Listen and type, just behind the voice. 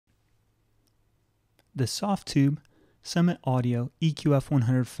The Softube Summit Audio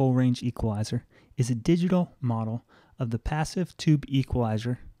EQF-100 full range equalizer is a digital model of the passive tube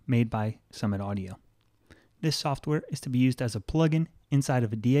equalizer made by Summit Audio. This software is to be used as a plugin inside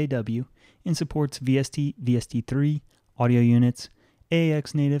of a DAW and supports VST, VST3, audio units,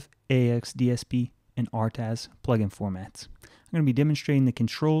 AAX native, AAX DSP, and RTAS plugin formats. I'm going to be demonstrating the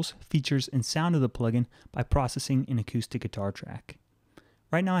controls, features, and sound of the plugin by processing an acoustic guitar track.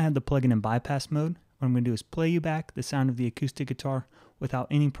 Right now I have the plugin in bypass mode. What I'm going to do is play you back the sound of the acoustic guitar without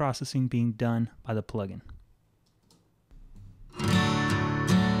any processing being done by the plugin.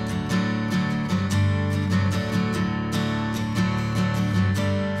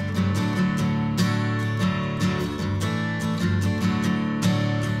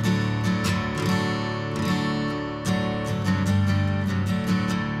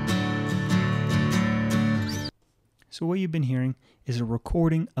 So what you've been hearing is a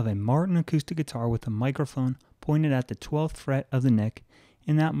recording of a Martin acoustic guitar with a microphone pointed at the 12th fret of the neck,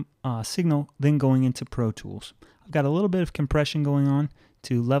 and that signal then going into Pro Tools. I've got a little bit of compression going on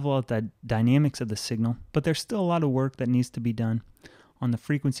to level out the dynamics of the signal, but there's still a lot of work that needs to be done on the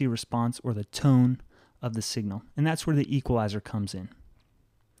frequency response or the tone of the signal, and that's where the equalizer comes in.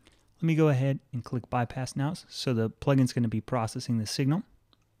 Let me go ahead and click bypass now, so the plugin's going to be processing the signal.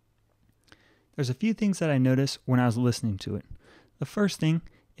 There's a few things that I noticed when I was listening to it. The first thing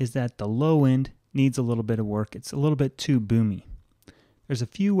is that the low end needs a little bit of work. It's a little bit too boomy. There's a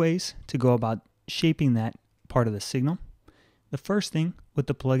few ways to go about shaping that part of the signal. The first thing with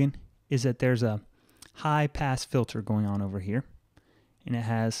the plugin is that there's a high pass filter going on over here, and it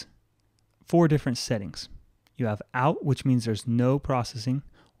has 4 different settings. You have out, which means there's no processing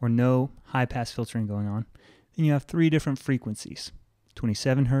or no high pass filtering going on. Then you have 3 different frequencies: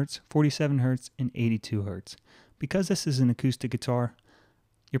 27 Hz, 47 Hz, and 82 Hz. Because this is an acoustic guitar,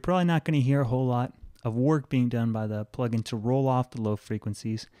 you're probably not going to hear a whole lot of work being done by the plugin to roll off the low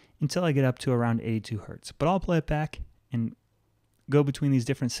frequencies until I get up to around 82 Hz. But I'll play it back and go between these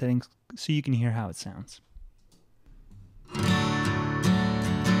different settings so you can hear how it sounds.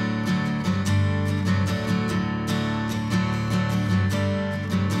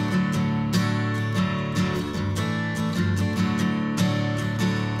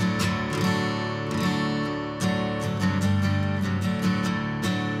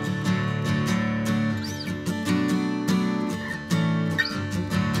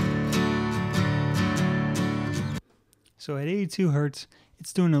 So at 82 Hz,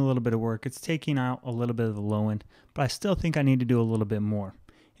 it's doing a little bit of work. It's taking out a little bit of the low end, but I still think I need to do a little bit more.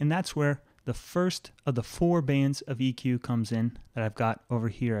 And that's where the first of the 4 bands of EQ comes in that I've got over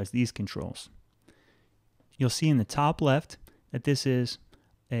here as these controls. You'll see in the top left that this is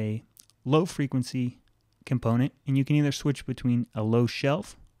a low frequency component, and you can either switch between a low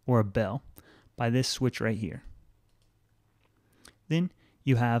shelf or a bell by this switch right here. Then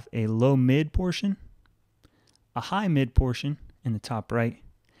you have a low mid portion, a high mid portion in the top right,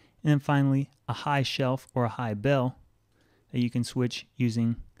 and then finally a high shelf or a high bell that you can switch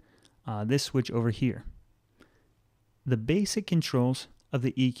using this switch over here. The basic controls of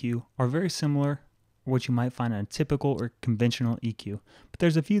the EQ are very similar to what you might find on a typical or conventional EQ, but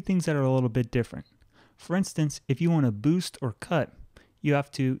there's a few things that are a little bit different. For instance, if you want to boost or cut, you have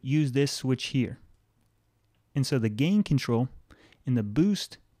to use this switch here. And so the gain control in the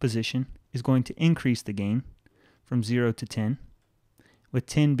boost position is going to increase the gain from 0 to 10, with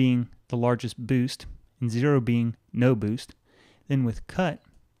 10 being the largest boost and 0 being no boost. Then with cut,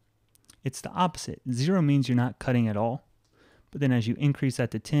 it's the opposite. 0 means you're not cutting at all, but then as you increase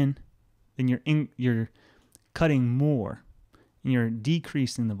that to 10, then you're cutting more and you're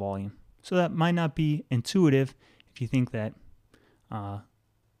decreasing the volume. So that might not be intuitive if you think that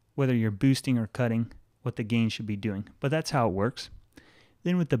whether you're boosting or cutting, what the gain should be doing, but that's how it works.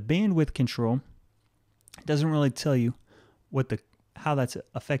 Then with the bandwidth control, it doesn't really tell you how that's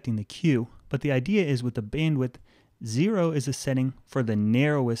affecting the Q, but the idea is with the bandwidth, 0 is a setting for the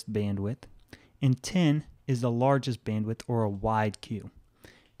narrowest bandwidth, and 10 is the largest bandwidth or a wide Q.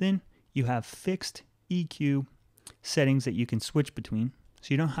 Then you have fixed EQ settings that you can switch between, so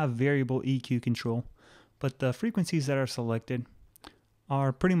you don't have variable EQ control, but the frequencies that are selected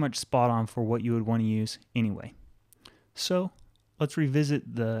are pretty much spot on for what you would want to use anyway. So let's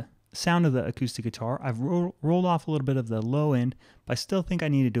revisit the sound of the acoustic guitar. I've rolled off a little bit of the low end, but I still think I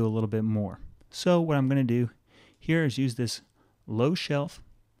need to do a little bit more. So what I'm going to do here is use this low shelf,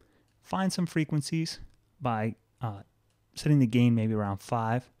 find some frequencies by setting the gain maybe around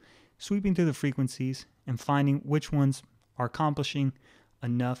 5, sweeping through the frequencies and finding which ones are accomplishing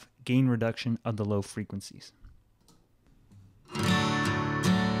enough gain reduction of the low frequencies.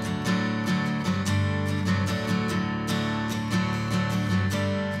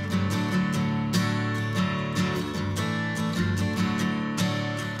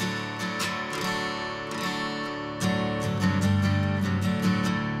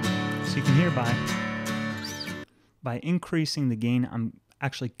 So you can hear by increasing the gain, I'm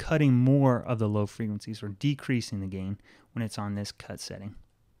actually cutting more of the low frequencies or decreasing the gain when it's on this cut setting.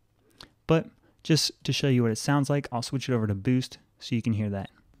 But just to show you what it sounds like, I'll switch it over to boost so you can hear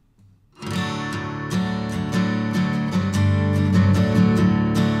that.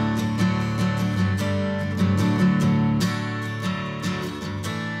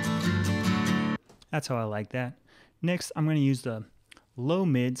 That's how I like that. Next, I'm going to use the low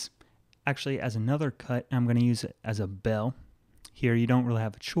mids actually as another cut, and I'm going to use it as a bell. Here you don't really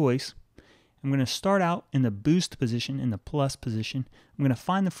have a choice. I'm going to start out in the boost position, in the plus position. I'm going to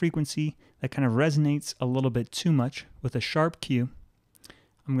find the frequency that kind of resonates a little bit too much with a sharp cue.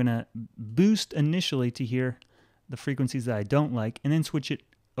 I'm going to boost initially to hear the frequencies that I don't like, and then switch it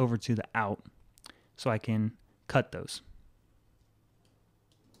over to the out so I can cut those.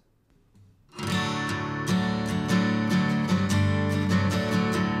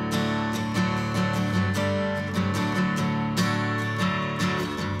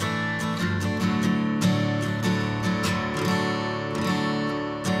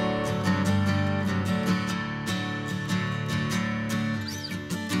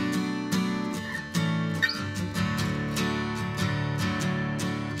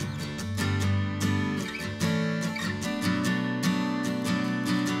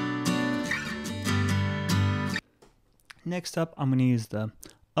 Next up, I'm going to use the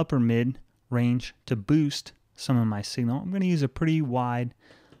upper mid range to boost some of my signal. I'm going to use a pretty wide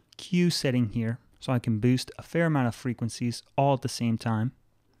Q setting here so I can boost a fair amount of frequencies all at the same time.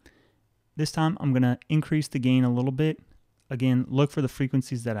 This time I'm going to increase the gain a little bit. Again, look for the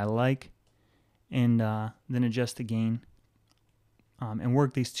frequencies that I like, and then adjust the gain and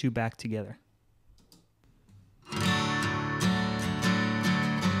work these two back together.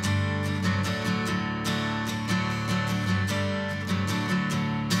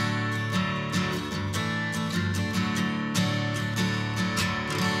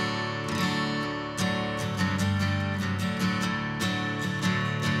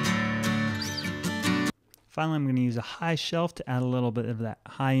 Finally, I'm going to use a high shelf to add a little bit of that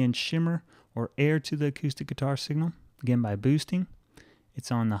high-end shimmer or air to the acoustic guitar signal. Again, by boosting.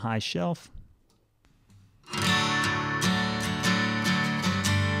 It's on the high shelf.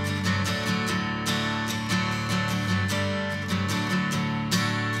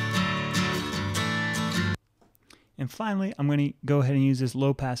 And finally, I'm going to go ahead and use this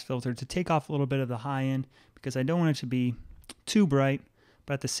low-pass filter to take off a little bit of the high end because I don't want it to be too bright,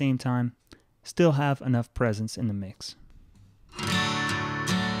 but at the same time, still have enough presence in the mix.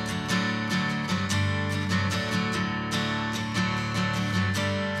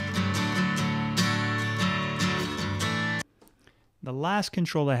 The last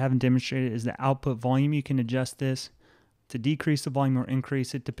control that I haven't demonstrated is the output volume. You can adjust this to decrease the volume or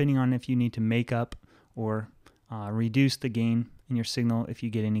increase it depending on if you need to make up or reduce the gain in your signal if you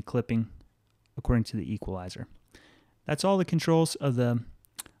get any clipping according to the equalizer. That's all the controls of the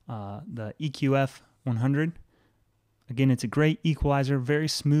EQF-100. Again, it's a great equalizer, very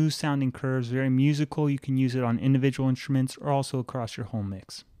smooth sounding curves, very musical. You can use it on individual instruments or also across your whole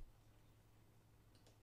mix.